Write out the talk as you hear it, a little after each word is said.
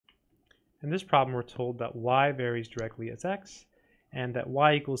In this problem, we're told that y varies directly as x, and that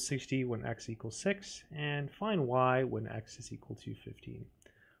y equals 60 when x equals 6, and find y when x is equal to 15.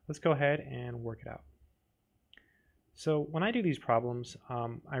 Let's go ahead and work it out. So when I do these problems,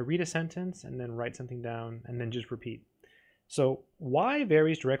 I read a sentence and then write something down and then just repeat. So y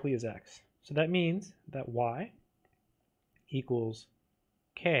varies directly as x. So that means that y equals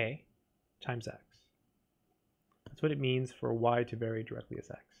k times x. That's what it means for y to vary directly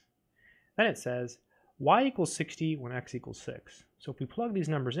as x. Then it says y equals 60 when x equals 6. So if we plug these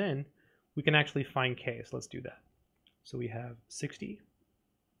numbers in, we can actually find k. So let's do that. So we have 60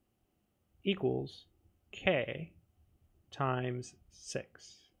 equals k times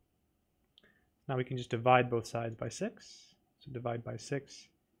 6. Now we can just divide both sides by 6. So divide by 6,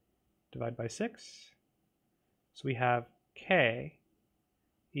 divide by 6. So we have k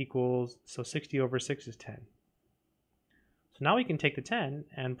equals, so 60 over 6 is 10. So now we can take the 10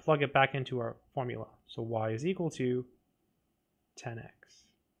 and plug it back into our formula. So y is equal to 10x.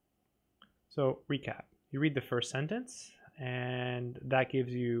 So recap. You read the first sentence, and that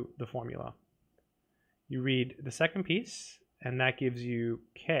gives you the formula. You read the second piece, and that gives you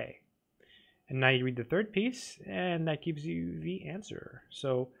k. And now you read the third piece, and that gives you the answer.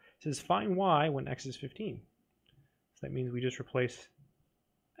 So it says find y when x is 15. So that means we just replace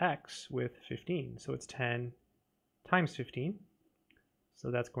x with 15. So it's 10 times 15.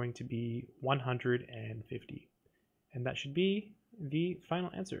 So that's going to be 150. And that should be the final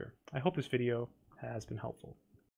answer. I hope this video has been helpful.